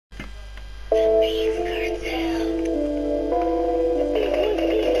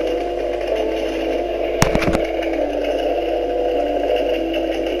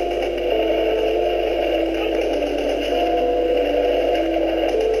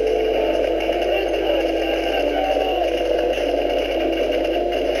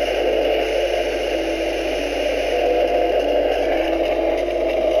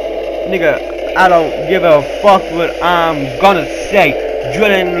Nigga, I don't give a fuck what I'm gonna say.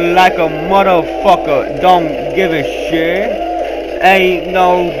 Drilling like a motherfucker, don't give a shit. Ain't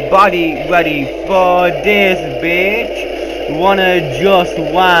nobody ready for this, bitch. Wanna just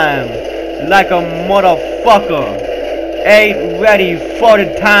whine like a motherfucker. Ain't ready for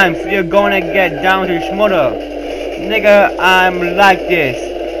the time, so you're gonna get down to schmuther. Nigga, I'm like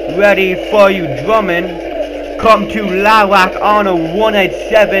this, ready for you drumming. Come to Liraq on a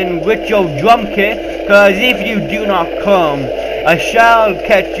 187 with your drum kit, cause if you do not come, I shall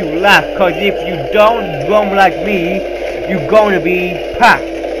catch you laugh, cause if you don't drum like me, you gonna be packed.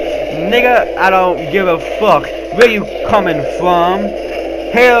 Nigga, I don't give a fuck where you coming from.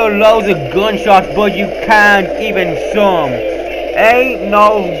 Hear loads of gunshots, but you can't even sum. Ain't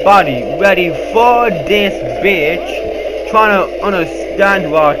nobody ready for this bitch. Trying to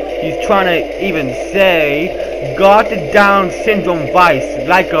understand what he's trying to even say. Got the Down syndrome vice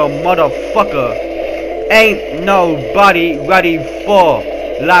like a motherfucker. Ain't nobody ready for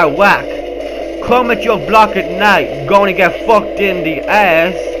Liraq. Come at your block at night, gonna get fucked in the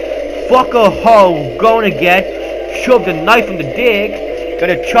ass. Fuck a hoe, gonna get shoved a knife in the dick. Got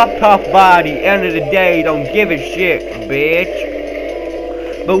a chopped off by the end of the day, don't give a shit, bitch.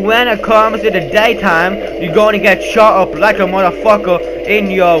 But when it comes to the daytime, you're gonna get shot up like a motherfucker in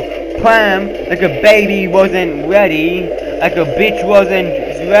your prime, like a baby wasn't ready, like a bitch wasn't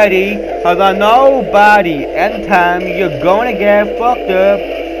ready. Cause I nobody, anytime you're gonna get fucked up.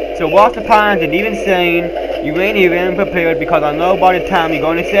 So what's the point in even saying you ain't even prepared, because I know by the time you're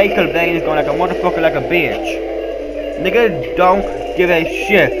gonna say Calvain is going like a motherfucker, like a bitch. Nigga, don't give a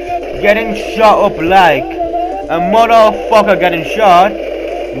shit. Getting shot up like a motherfucker getting shot.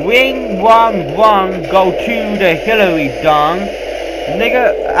 Ring, wrong, go to the Hillary dong.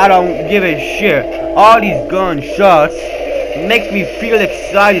 Nigga, I don't give a shit. All these gunshots makes me feel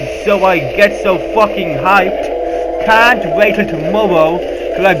excited, so I get so fucking hyped. Can't wait till tomorrow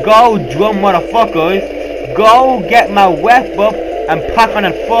till I go drum motherfuckers. Go get my web up and pack on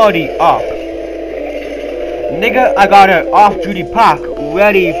a 40 up. Nigga, I got an off-duty pack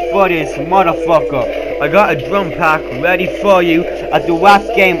ready for this motherfucker. I got a drum pack ready for you at the rap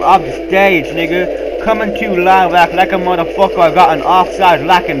game of the stage, nigga. Coming to Liraq like a motherfucker, I got an offside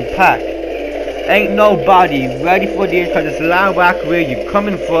lacking pack. Ain't nobody ready for this, cause it's Liraq where you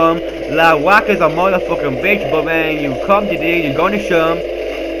coming from. Liraq is a motherfucking bitch, but when you come to this, you're gonna show 'em.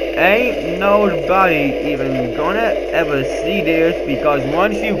 Ain't nobody even gonna ever see this, because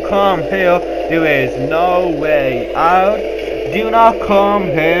once you come here, there is no way out. Do not come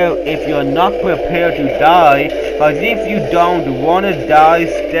here if you're not prepared to die, cause if you don't wanna die,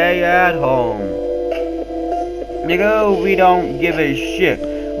 stay at home. Nigga, we don't give a shit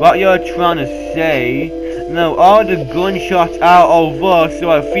what you're trying to say. No, all the gunshots are over,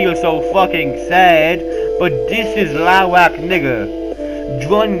 so I feel so fucking sad, but this is Liraq, nigga.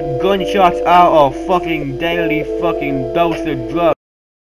 Gunshots are a fucking daily fucking dose of drugs.